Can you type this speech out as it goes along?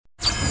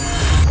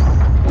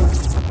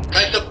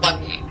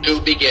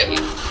to begin.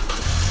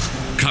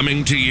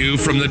 Coming to you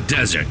from the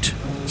desert,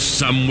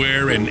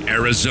 somewhere in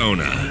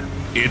Arizona.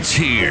 It's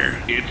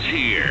here.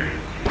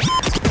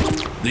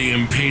 The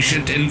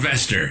Impatient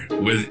Investor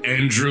with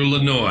Andrew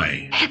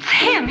Lanoy. It's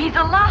him. He's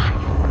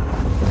alive.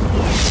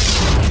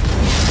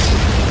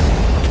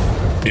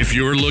 If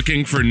you're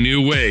looking for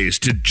new ways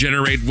to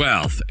generate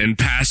wealth and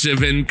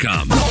passive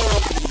income,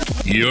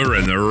 you're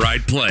in the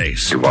right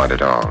place. You want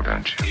it all,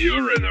 don't you?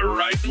 You're in the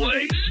right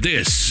place.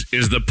 This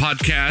is the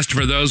podcast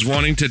for those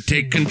wanting to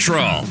take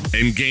control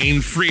and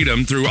gain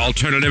freedom through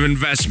alternative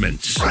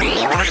investments.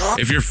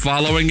 If you're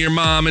following your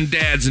mom and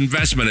dad's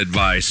investment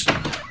advice,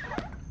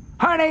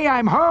 honey,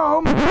 I'm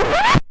home.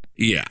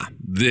 Yeah,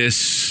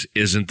 this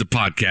isn't the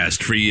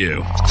podcast for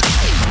you.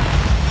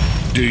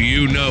 Do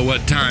you know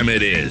what time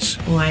it is?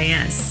 Why,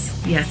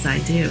 yes. Yes, I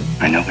do.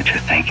 I know what you're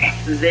thinking.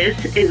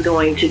 This is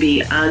going to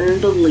be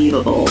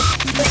unbelievable.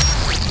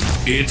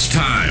 It's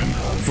time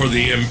for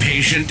the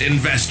Impatient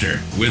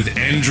Investor with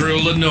Andrew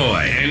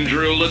Lanoy.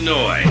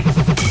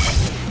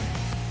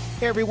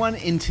 Hey everyone,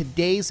 in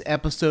today's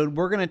episode,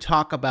 we're going to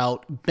talk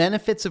about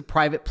benefits of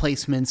private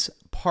placements,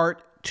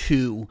 part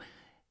 2.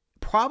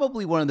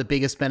 Probably one of the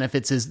biggest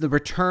benefits is the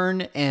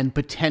return and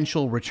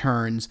potential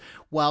returns.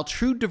 While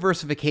true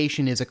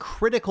diversification is a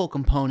critical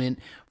component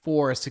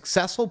for a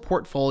successful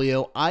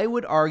portfolio, I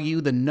would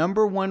argue the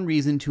number one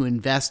reason to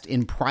invest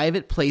in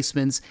private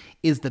placements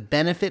is the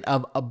benefit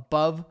of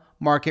above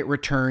market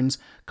returns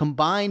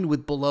combined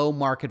with below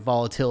market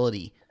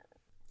volatility.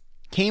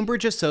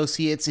 Cambridge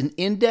Associates, an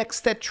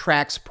index that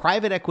tracks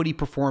private equity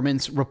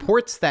performance,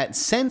 reports that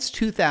since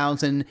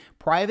 2000,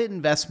 private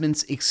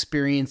investments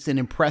experienced an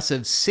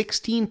impressive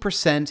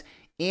 16%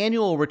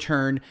 annual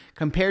return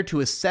compared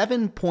to a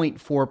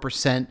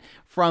 7.4%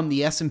 from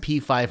the S&P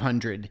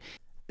 500.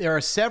 There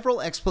are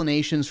several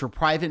explanations for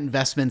private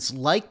investments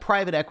like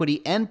private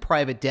equity and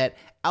private debt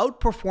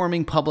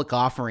outperforming public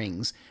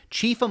offerings.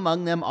 Chief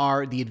among them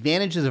are the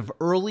advantages of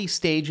early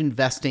stage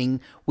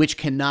investing, which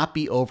cannot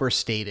be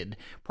overstated.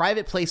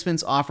 Private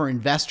placements offer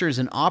investors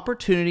an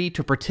opportunity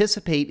to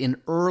participate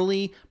in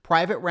early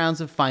private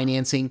rounds of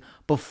financing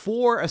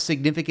before a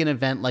significant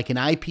event like an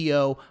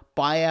IPO,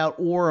 buyout,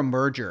 or a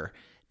merger.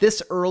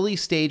 This early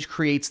stage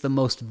creates the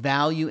most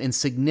value and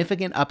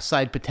significant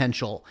upside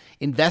potential.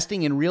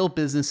 Investing in real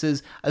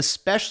businesses,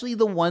 especially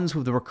the ones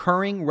with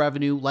recurring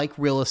revenue like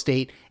real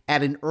estate,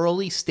 at an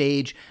early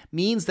stage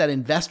means that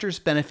investors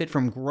benefit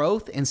from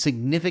growth and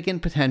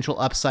significant potential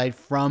upside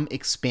from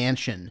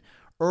expansion.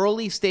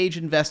 Early stage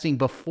investing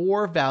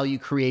before value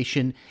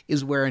creation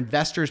is where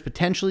investors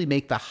potentially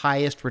make the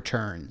highest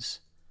returns.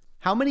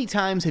 How many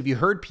times have you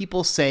heard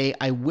people say,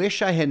 I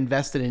wish I had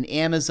invested in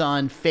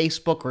Amazon,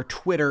 Facebook, or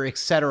Twitter,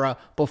 etc.,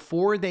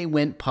 before they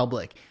went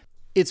public?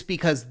 It's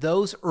because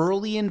those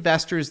early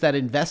investors that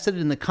invested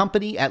in the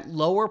company at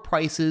lower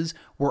prices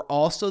were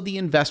also the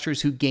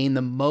investors who gained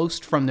the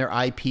most from their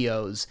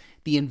IPOs.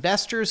 The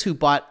investors who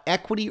bought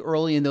equity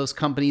early in those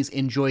companies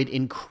enjoyed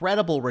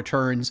incredible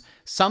returns,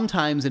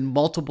 sometimes in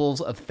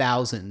multiples of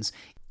thousands.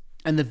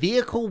 And the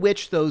vehicle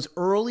which those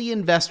early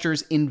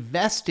investors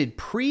invested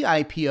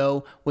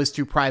pre-IPO was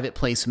through private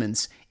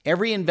placements.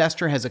 Every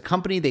investor has a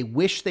company they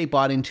wish they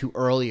bought into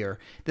earlier.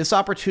 This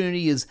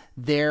opportunity is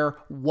their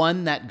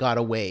one that got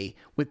away.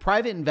 With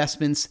private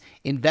investments,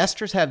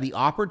 investors have the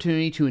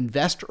opportunity to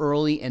invest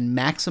early and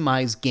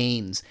maximize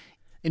gains.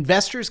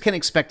 Investors can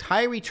expect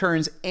high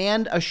returns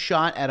and a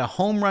shot at a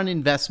home run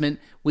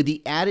investment with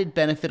the added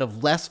benefit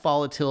of less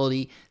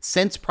volatility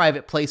since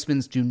private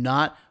placements do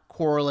not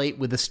correlate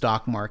with the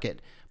stock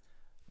market.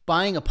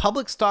 Buying a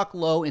public stock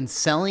low and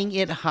selling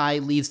it high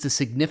leads to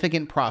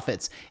significant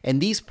profits,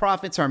 and these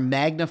profits are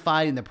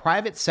magnified in the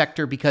private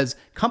sector because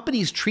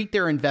companies treat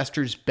their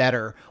investors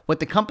better. What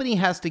the company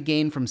has to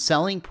gain from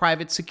selling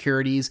private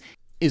securities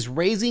is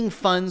raising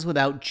funds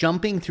without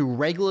jumping through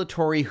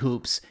regulatory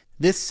hoops.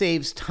 This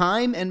saves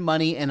time and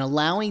money and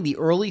allowing the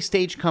early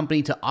stage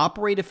company to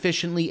operate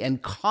efficiently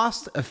and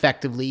cost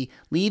effectively,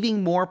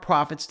 leaving more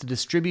profits to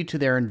distribute to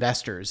their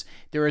investors.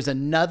 There is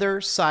another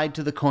side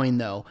to the coin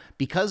though.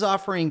 Because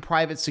offering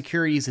private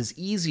securities is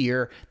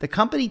easier, the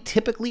company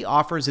typically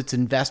offers its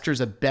investors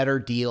a better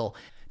deal.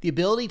 The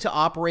ability to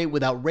operate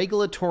without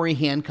regulatory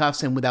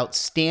handcuffs and without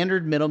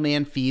standard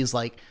middleman fees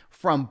like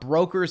from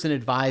brokers and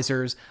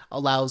advisors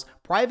allows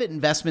private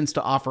investments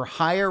to offer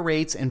higher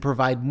rates and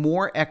provide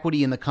more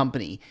equity in the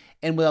company.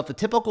 And without the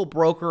typical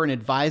broker and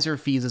advisor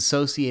fees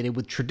associated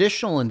with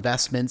traditional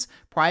investments,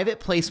 private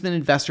placement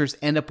investors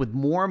end up with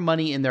more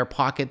money in their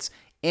pockets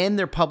and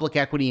their public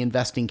equity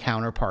investing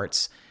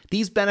counterparts.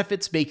 These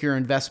benefits make your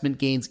investment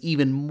gains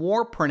even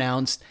more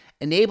pronounced,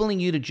 enabling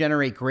you to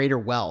generate greater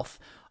wealth.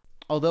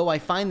 Although I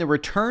find the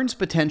returns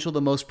potential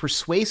the most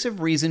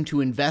persuasive reason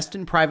to invest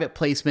in private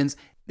placements,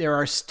 there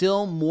are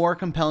still more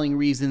compelling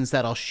reasons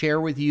that I'll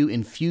share with you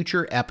in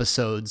future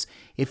episodes.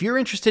 If you're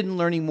interested in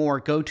learning more,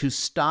 go to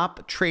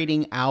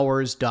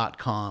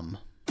stoptradinghours.com.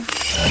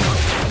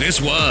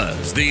 This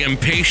was The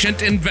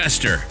Impatient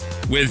Investor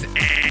with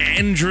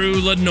Andrew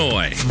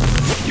Lanoy.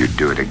 You'd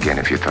do it again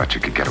if you thought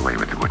you could get away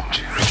with it, wouldn't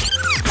you?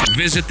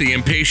 Visit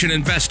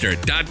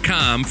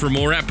theimpatientinvestor.com for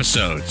more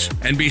episodes,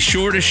 and be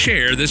sure to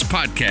share this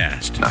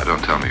podcast. Now,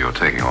 don't tell me you're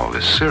taking all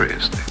this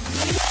seriously.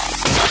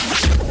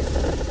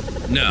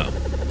 No,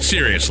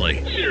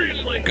 seriously.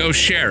 Go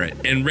share it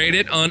and rate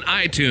it on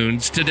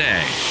iTunes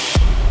today.